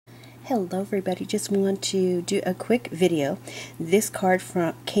Hello everybody, just want to do a quick video. This card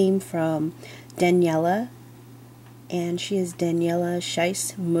came from Daniella, and she is Daniella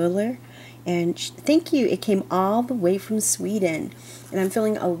Schiess-Muller, and thank you. It came all the way from Sweden, and I'm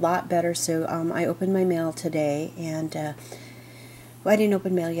feeling a lot better. So I opened my mail today, and well, I didn't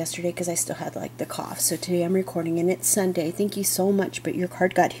open mail yesterday because I still had like the cough. So today I'm recording, and it's Sunday. Thank you so much, but your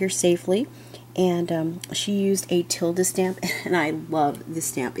card got here safely. And she used a tilda stamp, and I love this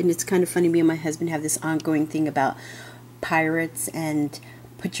stamp. And it's kind of funny, me and my husband have this ongoing thing about pirates and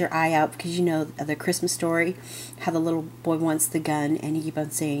put your eye out, because you know the Christmas story, how the little boy wants the gun, and he keep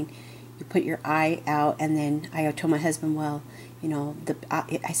on saying, you put your eye out. And then I told my husband, well, you know,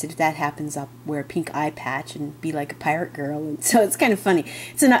 I said, if that happens, I'll wear a pink eye patch and be like a pirate girl. And so it's kind of funny.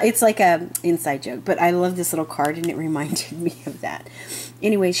 It's like a inside joke, but I love this little card, and it reminded me of that.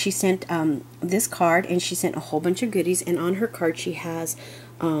 Anyway, she sent this card, and she sent a whole bunch of goodies. And on her card, she has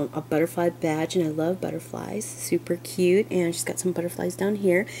a butterfly badge, and I love butterflies. Super cute. And she's got some butterflies down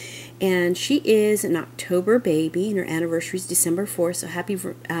here. And she is an October baby, and her anniversary is December 4th. So happy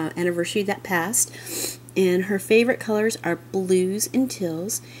anniversary that passed. And her favorite colors are blues and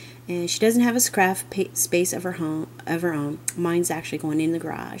teals. And she doesn't have a craft space of her own. Mine's actually going in the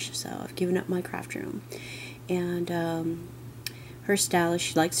garage, so I've given up my craft room. And her style is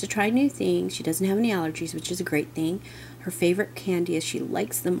she likes to try new things. She doesn't have any allergies, which is a great thing. Her favorite candy is she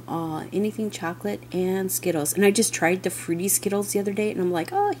likes them all. Anything chocolate and Skittles. And I just tried the fruity Skittles the other day, and I'm like,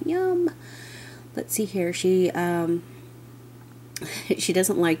 oh, yum. Let's see here. She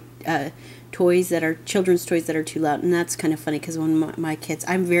doesn't like toys that are children's toys that are too loud. And that's kind of funny, because when my kids,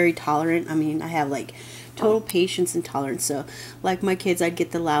 I'm very tolerant. I mean, I have like total patience and tolerance. So like my kids, I'd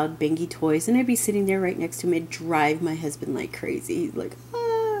get the loud bangy toys, and I'd be sitting there right next to him. It'd drive my husband like crazy. He's like,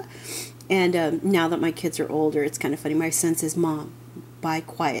 ah. And now that my kids are older, it's kind of funny. My son says, Mom, buy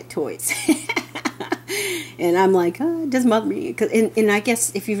quiet toys. And I'm like, oh, it doesn't bother me. And I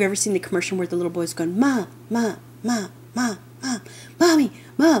guess if you've ever seen the commercial where the little boy's going, Mom, Mom, Mom, Mom, Mom, Mommy,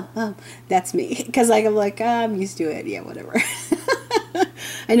 Mom, Mom. That's me. Because I'm like, oh, I'm used to it. Yeah, whatever.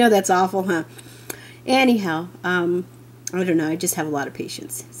 I know that's awful, huh? Anyhow, I don't know. I just have a lot of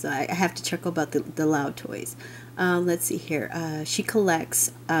patience. So I have to chuckle about the loud toys. Let's see here. She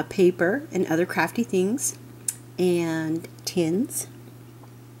collects paper and other crafty things and tins.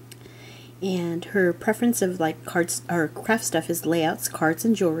 And her preference of like cards or craft stuff is layouts, cards,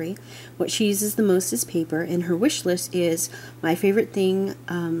 and jewelry. What she uses the most is paper, and her wish list is my favorite thing,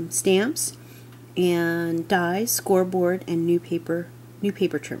 stamps and dies, scoreboard, and new paper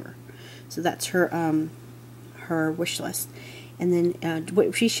trimmer. So that's her wish list. And then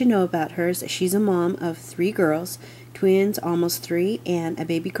what she should know about her is that she's a mom of 3 girls, twins almost 3, and a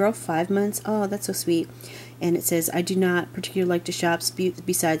baby girl 5 months. Oh, that's so sweet. And it says, I do not particularly like to shop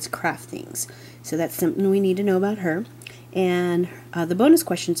besides craft things. So that's something we need to know about her. And the bonus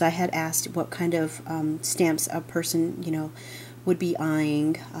questions, I had asked what kind of stamps a person, you know, would be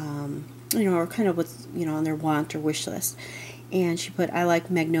eyeing, you know, or kind of what's, you know, on their want or wish list. And she put, I like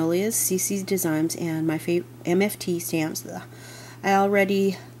Magnolias, CC Designs, and my favorite MFT stamps.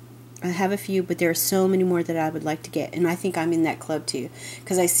 I have a few, but there are so many more that I would like to get. And I think I'm in that club too,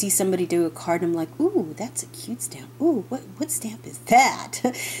 because I see somebody do a card, and I'm like, ooh, that's a cute stamp. Ooh, what stamp is that?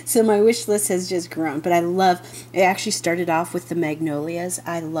 So my wish list has just grown. But I actually started off with the Magnolias.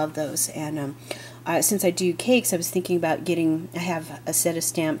 I love those. And since I do cakes, I was thinking about I have a set of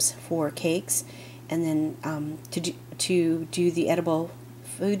stamps for cakes, and then to do the edible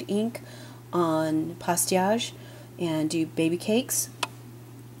food ink on Pastage and do baby cakes.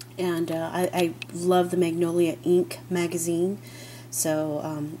 And I love the Magnolia Ink magazine.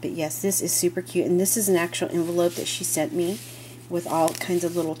 So, but yes, this is super cute. And this is an actual envelope that she sent me with all kinds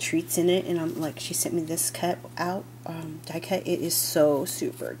of little treats in it. And I'm like, she sent me this cut out, die cut. It is so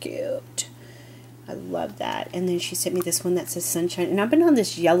super cute. I love that. And then she sent me this one that says sunshine. And I've been on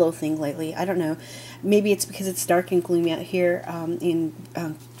this yellow thing lately. I don't know. Maybe it's because it's dark and gloomy out here in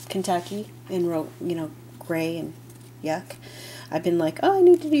Kentucky, and you know, gray and yuck. I've been like, oh, I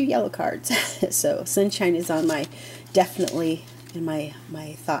need to do yellow cards. So sunshine is on definitely in my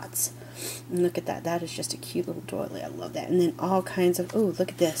thoughts. And look at that. That is just a cute little doily. I love that. And then all kinds of, oh, look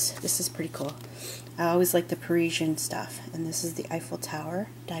at this. This is pretty cool. I always like the Parisian stuff. And this is the Eiffel Tower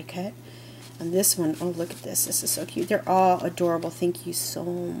die cut. And this one, oh, look at this. This is so cute. They're all adorable. Thank you so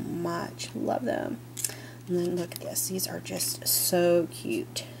much. Love them. And then look at this. These are just so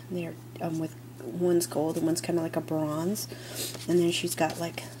cute. They're with one's gold and one's kind of like a bronze. And then she's got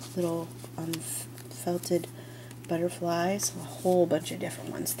like little felted butterflies, a whole bunch of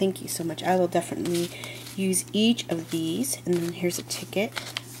different ones. Thank you so much. I will definitely use each of these. And then here's a ticket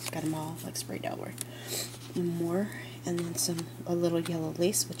got them all like sprayed outward. And more, and then a little yellow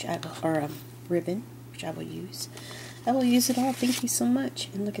lace, which or ribbon, which I will use. I will use it all. Thank you so much.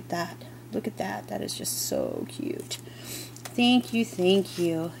 And look at that. Look at that. That is just so cute. Thank you, thank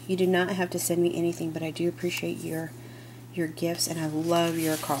you. You do not have to send me anything, but I do appreciate your gifts, and I love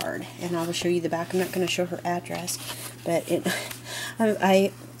your card. And I will show you the back. I'm not going to show her address, but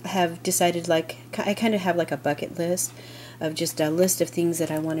I have decided, like, I kind of have like a bucket list of just a list of things that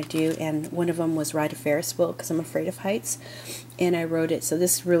I want to do, and one of them was ride a Ferris wheel because I'm afraid of heights, and I wrote it. So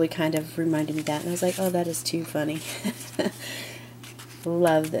this really kind of reminded me of that, and I was like, oh, that is too funny.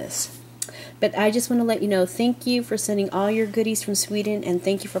 Love this. But I just want to let you know, thank you for sending all your goodies from Sweden, and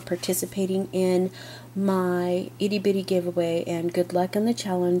thank you for participating in my itty bitty giveaway, and good luck on the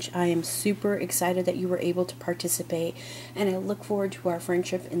challenge. I am super excited that you were able to participate, and I look forward to our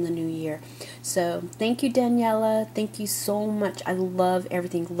friendship in the new year. So thank you, Daniella. Thank you so much. I love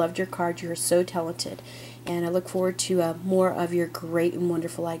everything. Loved your card. You're so talented, and I look forward to more of your great and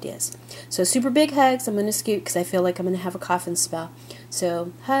wonderful ideas. So super big hugs. I'm going to scoot because I feel like I'm going to have a coughing spell.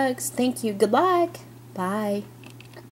 So hugs. Thank you. Good luck. Bye.